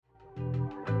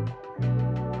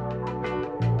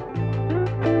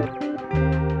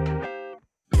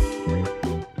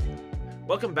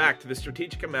Welcome back to the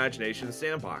Strategic Imagination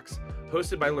Sandbox,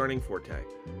 hosted by Learning Forte.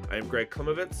 I am Greg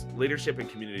Klimovitz, Leadership and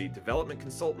Community Development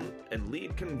Consultant and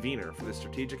lead convener for the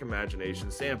Strategic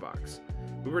Imagination Sandbox.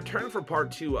 We return for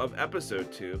part 2 of episode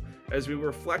 2 as we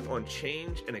reflect on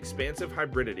change and expansive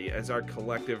hybridity as our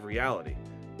collective reality,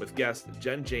 with guest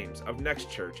Jen James of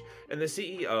Next Church and the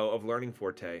CEO of Learning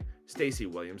Forte, Stacey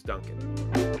Williams Duncan.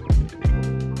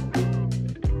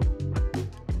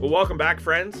 Well, welcome back,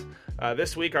 friends.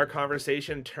 This week, our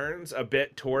conversation turns a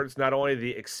bit towards not only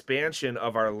the expansion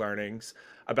of our learnings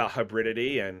about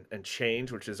hybridity and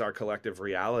change, which is our collective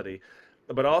reality,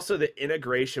 but also the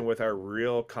integration with our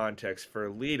real context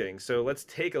for leading. So let's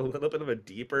take a little bit of a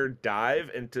deeper dive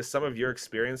into some of your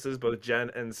experiences, both Jen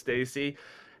and Stacey,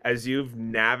 as you've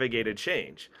navigated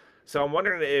change. So I'm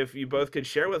wondering if you both could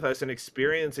share with us an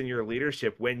experience in your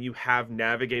leadership when you have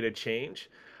navigated change.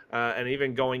 And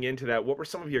even going into that, what were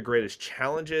some of your greatest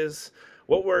challenges?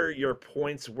 What were your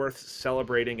points worth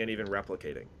celebrating and even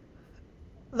replicating?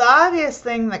 The obvious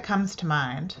thing that comes to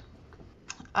mind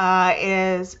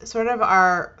is sort of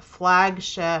our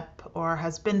flagship, or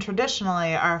has been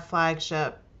traditionally our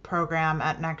flagship program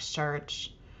at Next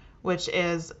Church, which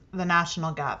is the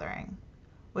National Gathering,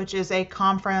 which is a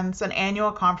conference, an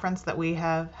annual conference that we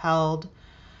have held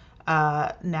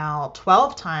now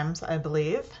 12 times, I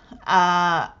believe.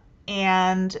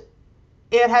 And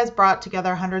it has brought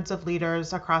together hundreds of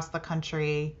leaders across the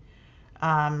country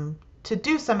to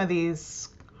do some of these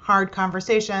hard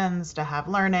conversations, to have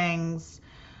learnings.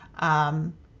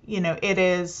 It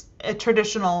is a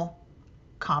traditional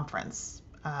conference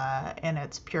in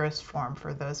its purest form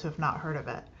for those who have not heard of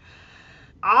it.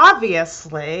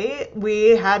 Obviously,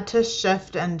 we had to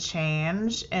shift and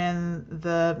change in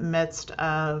the midst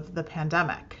of the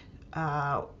pandemic.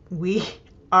 Our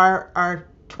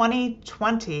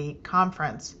 2020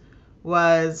 conference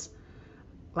was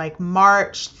like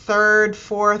March 3rd,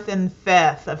 4th, and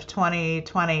 5th of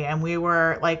 2020. And we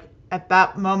were like, at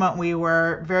that moment, we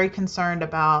were very concerned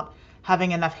about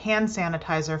having enough hand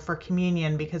sanitizer for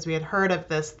communion because we had heard of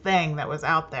this thing that was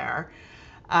out there.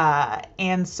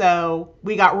 And so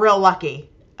we got real lucky.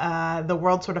 The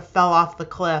world sort of fell off the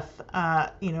cliff,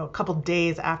 a couple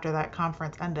days after that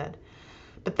conference ended.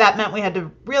 But that meant we had to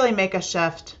really make a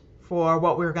shift for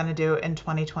what we were going to do in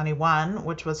 2021,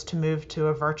 which was to move to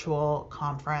a virtual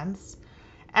conference.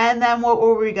 And then what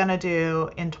were we going to do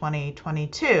in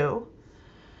 2022?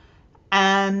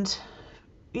 And,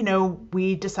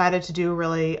 we decided to do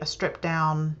really a stripped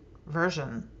down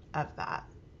version of that.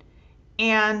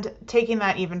 And taking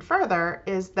that even further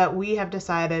is that we have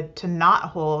decided to not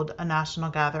hold a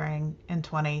national gathering in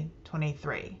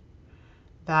 2023.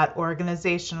 That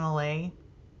organizationally,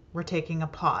 we're taking a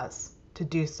pause to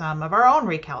do some of our own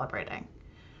recalibrating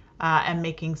and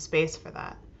making space for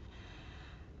that.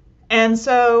 And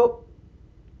so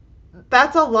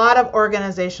that's a lot of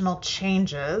organizational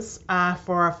changes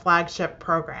for a flagship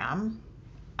program.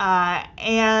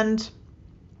 And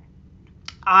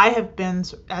I have been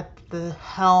at the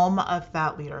helm of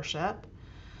that leadership.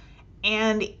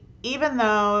 And even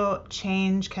though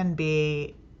change can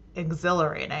be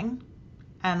exhilarating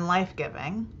and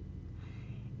life-giving,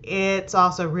 it's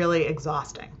also really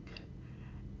exhausting.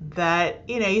 That,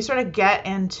 you sort of get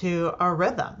into a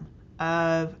rhythm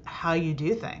of how you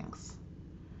do things.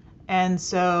 And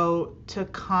so to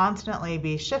constantly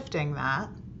be shifting that,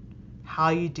 how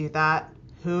you do that,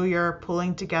 who you're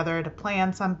pulling together to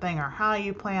plan something or how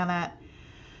you plan it,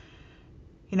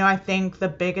 I think the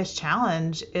biggest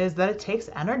challenge is that it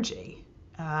takes energy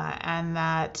and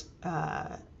that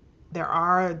there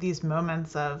are these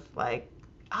moments of like,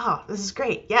 oh, this is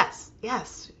great. Yes.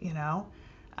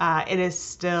 It is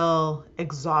still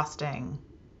exhausting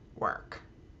work.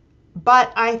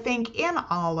 But I think in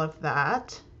all of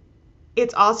that,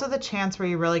 it's also the chance where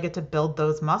you really get to build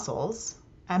those muscles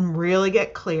and really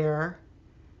get clear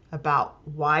about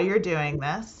why you're doing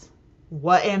this,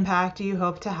 what impact do you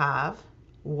hope to have,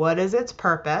 what is its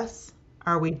purpose,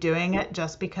 are we doing it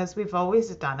just because we've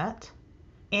always done it?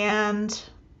 And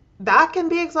that can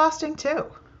be exhausting too.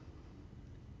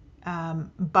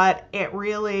 But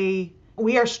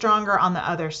we are stronger on the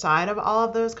other side of all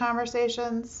of those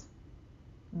conversations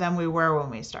than we were when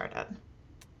we started.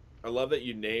 I love that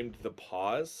you named the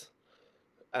pause.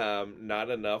 Not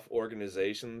enough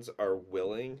organizations are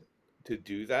willing to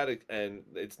do that. And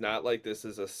it's not like this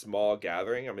is a small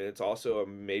gathering. I mean, it's also a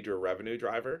major revenue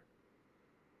driver.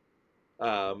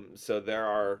 So there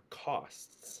are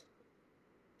costs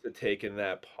to taking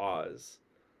that pause.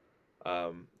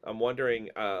 I'm wondering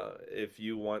if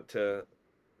you want to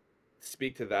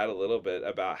speak to that a little bit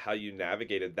about how you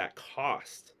navigated that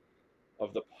cost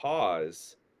of the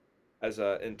pause as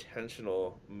a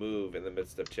intentional move in the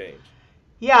midst of change?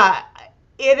 Yeah,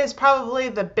 it is probably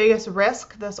the biggest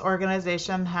risk this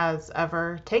organization has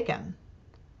ever taken.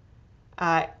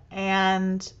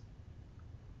 And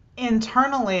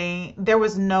internally, there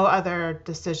was no other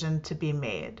decision to be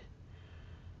made.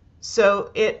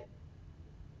 So it,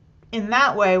 in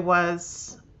that way,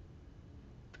 was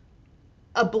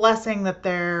a blessing that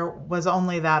there was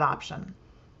only that option.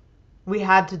 We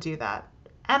had to do that.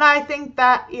 And I think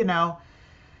that,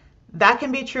 that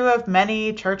can be true of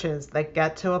many churches that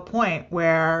get to a point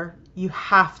where you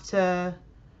have to,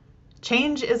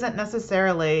 change isn't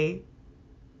necessarily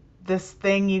this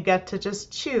thing you get to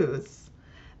just choose,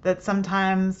 that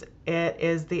sometimes it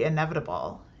is the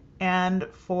inevitable. And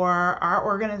for our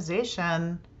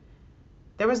organization,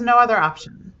 there was no other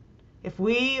option. If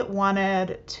we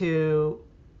wanted to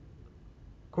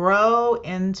grow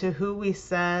into who we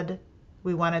said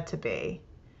we wanted to be,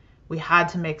 we had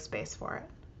to make space for it.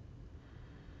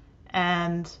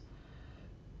 And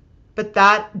but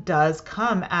that does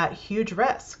come at huge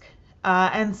risk.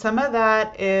 And some of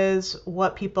that is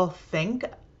what people think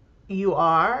you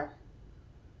are,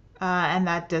 and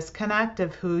that disconnect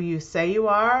of who you say you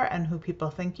are and who people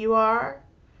think you are.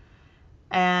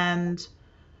 And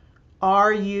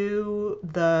are you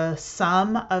the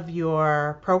sum of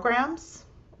your programs,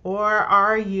 or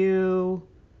are you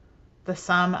the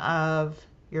sum of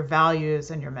your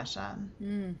values and your mission?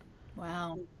 Mm,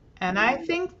 wow. And I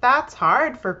think that's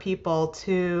hard for people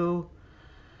to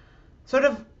sort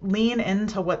of lean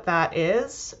into what that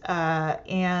is,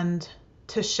 and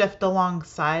to shift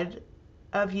alongside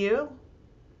of you,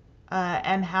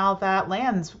 and how that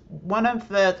lands. One of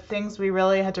the things we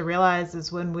really had to realize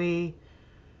is when we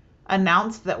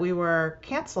announced that we were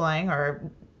canceling,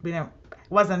 or it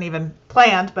wasn't even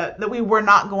planned, but that we were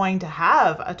not going to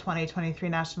have a 2023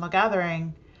 national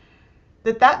gathering,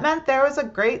 that meant there was a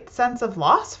great sense of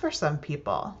loss for some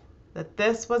people. That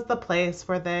this was the place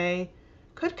where they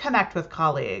could connect with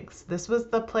colleagues. This was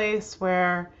the place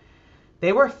where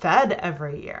they were fed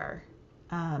every year.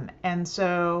 And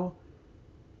so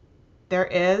there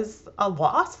is a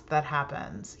loss that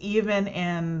happens, even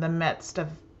in the midst of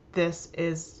this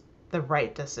is the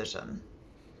right decision.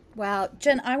 Wow.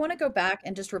 Jen, I want to go back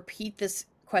and just repeat this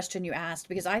question you asked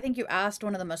because I think you asked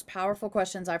one of the most powerful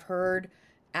questions I've heard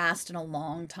asked in a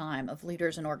long time of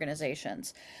leaders and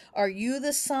organizations. Are you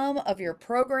the sum of your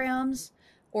programs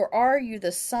or are you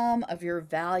the sum of your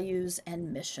values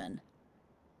and mission?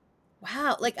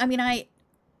 Wow. Like, I mean,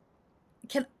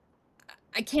 can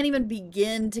I can't even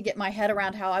begin to get my head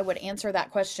around how I would answer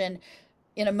that question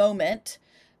in a moment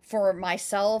for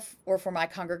myself or for my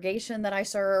congregation that I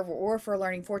serve or for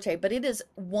Learning Forte, but it is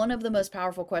one of the most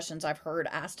powerful questions I've heard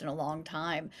asked in a long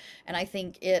time. And I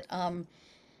think it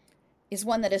is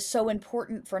one that is so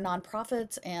important for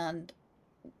nonprofits and,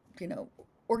 you know,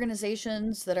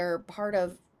 organizations that are part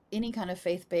of any kind of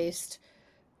faith-based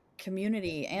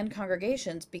community and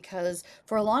congregations because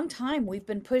for a long time we've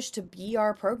been pushed to be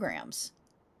our programs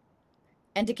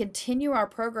and to continue our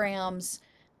programs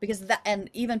because that, and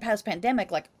even post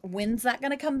pandemic, like when's that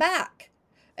going to come back,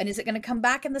 and is it going to come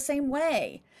back in the same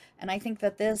way? And I think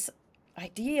that this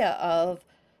idea of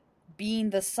being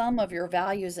the sum of your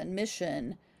values and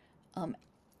mission, um,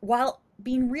 while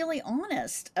being really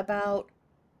honest about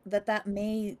that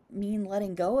may mean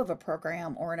letting go of a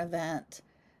program or an event,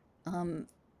 um,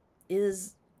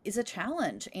 is is a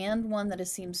challenge and one that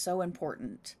has seemed so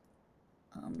important.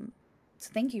 um,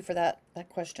 so thank you for that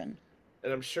question.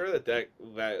 And I'm sure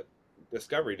that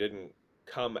discovery didn't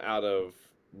come out of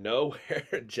nowhere,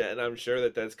 Jen. I'm sure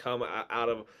that that's come out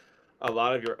of a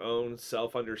lot of your own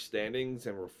self understandings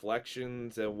and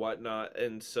reflections and whatnot.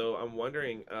 And so I'm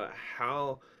wondering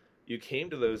how you came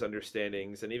to those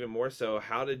understandings, and even more so,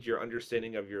 how did your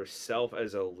understanding of yourself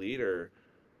as a leader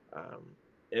um,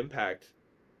 impact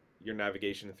your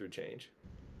navigation through change?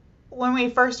 When we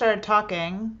first started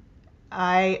talking,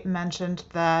 I mentioned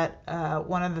that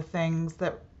one of the things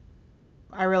that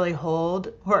I really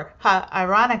hold, or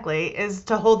ironically, is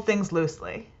to hold things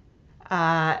loosely.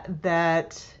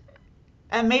 That,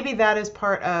 and maybe that is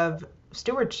part of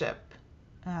stewardship,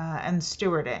 and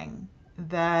stewarding,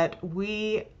 that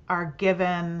we are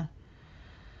given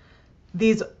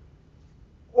these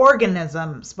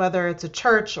organisms, whether it's a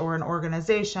church or an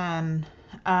organization,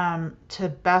 to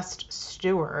best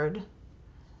steward.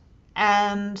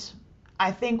 And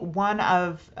I think one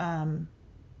of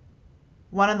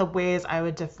the ways I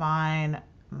would define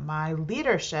my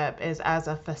leadership is as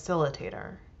a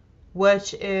facilitator,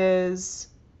 which is,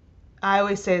 I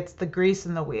always say it's the grease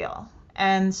in the wheel.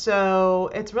 And so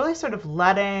it's really sort of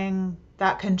letting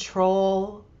that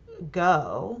control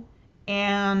go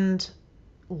and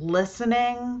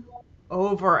listening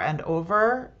over and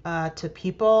over to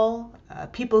people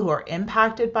who are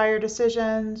impacted by your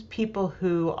decisions, people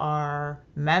who are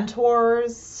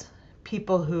mentors,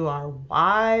 people who are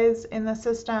wise in the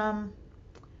system,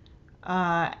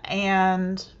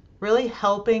 and really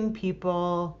helping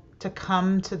people to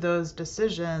come to those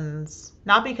decisions,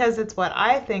 not because it's what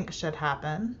I think should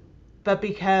happen, but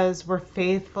because we're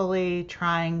faithfully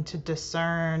trying to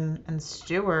discern and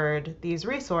steward these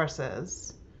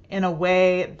resources in a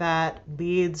way that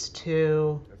leads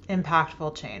to That's beautiful.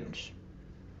 impactful change.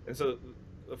 And so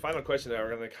the final question that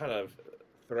we're going to kind of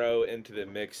throw into the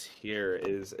mix here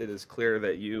is, it is clear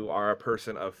that you are a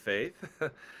person of faith.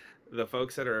 The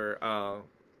folks that are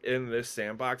in this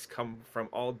sandbox come from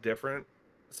all different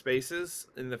spaces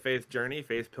in the faith journey,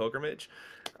 faith pilgrimage.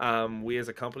 We as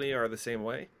a company are the same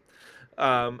way.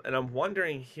 And I'm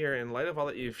wondering here, in light of all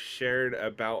that you've shared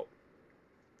about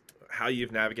how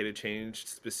you've navigated change,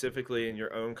 specifically in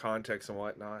your own context and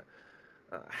whatnot,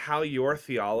 how your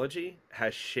theology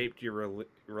has shaped your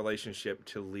relationship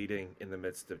to leading in the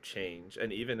midst of change,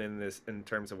 and even in this, in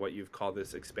terms of what you've called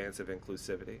this expansive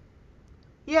inclusivity.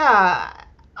 Yeah,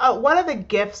 one of the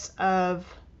gifts of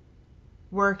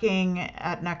working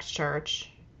at Next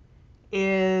Church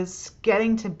is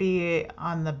getting to be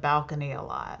on the balcony a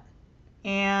lot.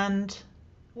 And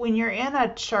when you're in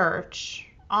a church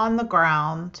on the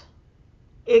ground,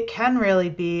 it can really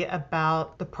be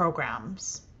about the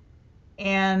programs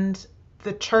and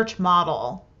the church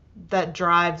model that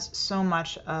drives so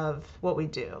much of what we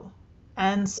do.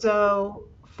 And so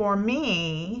for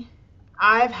me,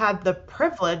 I've had the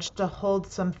privilege to hold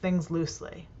some things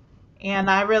loosely. And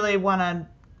I really want to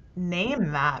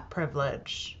name that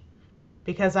privilege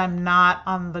because I'm not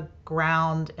on the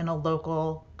ground in a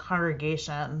local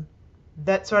congregation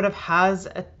that sort of has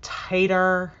a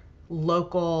tighter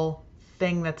local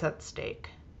thing that's at stake.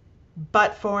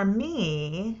 But for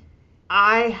me,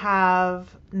 I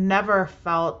have never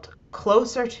felt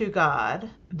closer to God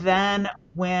than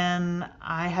when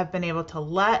I have been able to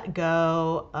let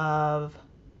go of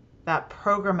that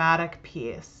programmatic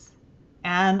piece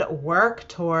and work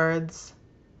towards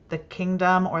the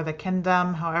kingdom or the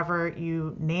kingdom, however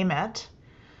you name it,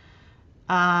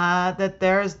 that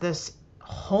there's this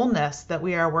wholeness that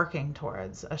we are working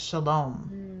towards, a shalom.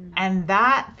 Mm. And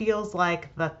that feels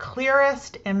like the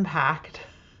clearest impact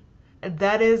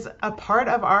that is a part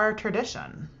of our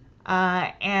tradition.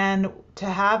 And to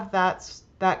have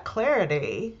that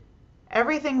clarity,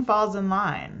 everything falls in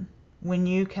line when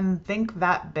you can think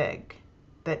that big.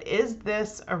 That is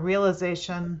this a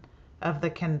realization of the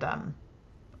kingdom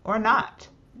or not?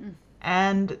 Mm.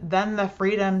 And then the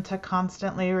freedom to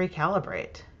constantly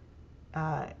recalibrate,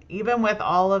 even with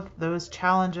all of those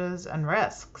challenges and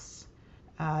risks.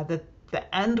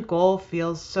 The end goal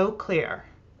feels so clear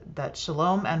that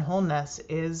shalom and wholeness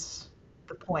is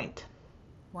the point.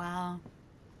 Wow.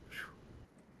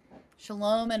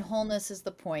 Shalom and wholeness is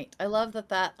the point. I love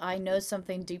that I know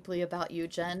something deeply about you,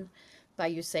 Jen, by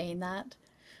you saying that.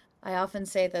 I often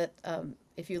say that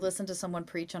if you listen to someone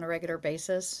preach on a regular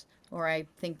basis, or I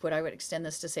think what I would extend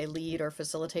this to say lead or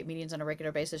facilitate meetings on a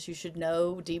regular basis, you should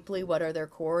know deeply what are their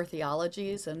core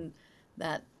theologies, and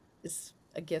that is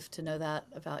a gift to know that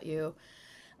about you.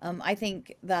 I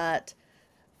think that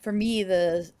for me,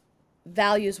 the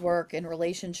values work in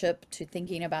relationship to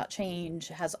thinking about change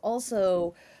has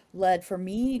also led for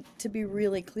me to be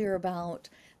really clear about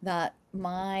that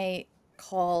my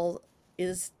call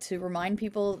is to remind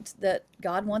people that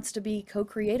God wants to be co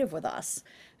creative with us,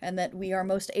 and that we are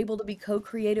most able to be co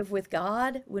creative with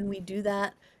God when we do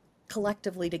that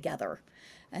collectively together.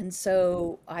 And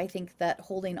so I think that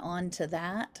holding on to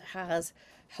that has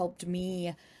helped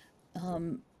me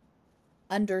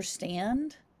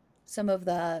understand some of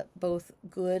the both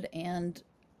good and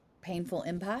painful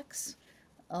impacts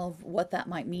of what that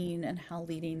might mean, and how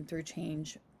leading through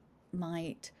change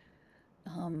might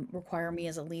require me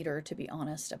as a leader to be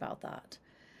honest about that.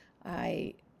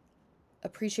 I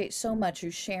appreciate so much you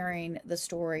sharing the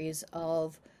stories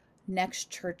of Next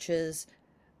Church's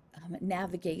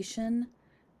navigation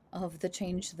of the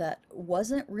change that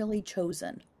wasn't really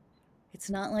chosen. It's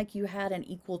not like you had an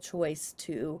equal choice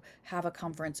to have a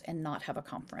conference and not have a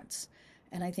conference.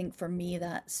 And I think for me,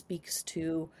 that speaks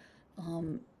to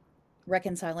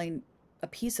reconciling a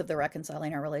piece of the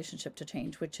reconciling our relationship to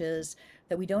change, which is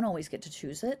that we don't always get to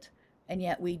choose it, and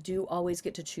yet we do always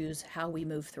get to choose how we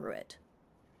move through it.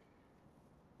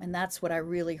 And that's what I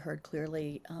really heard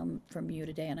clearly from you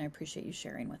today, and I appreciate you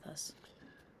sharing with us.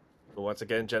 Well, once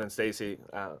again, Jen and Stacy,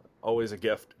 always a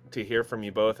gift to hear from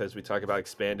you both as we talk about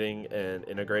expanding and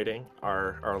integrating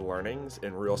our learnings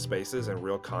in real spaces and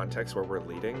real contexts where we're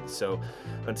leading. So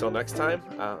until next time,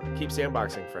 keep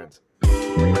sandboxing, friends.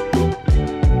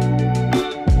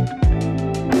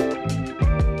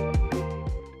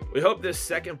 We hope this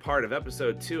second part of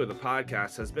episode 2 of the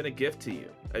podcast has been a gift to you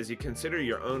as you consider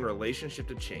your own relationship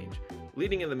to change,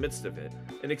 leading in the midst of it,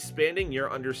 and expanding your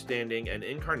understanding and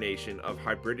incarnation of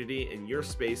hybridity in your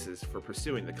spaces for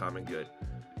pursuing the common good.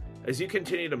 As you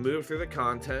continue to move through the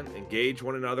content, engage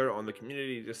one another on the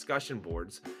community discussion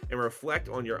boards, and reflect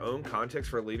on your own context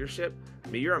for leadership,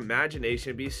 may your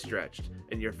imagination be stretched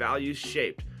and your values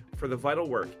shaped for the vital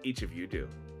work each of you do.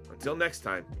 Until next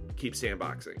time, keep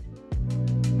sandboxing.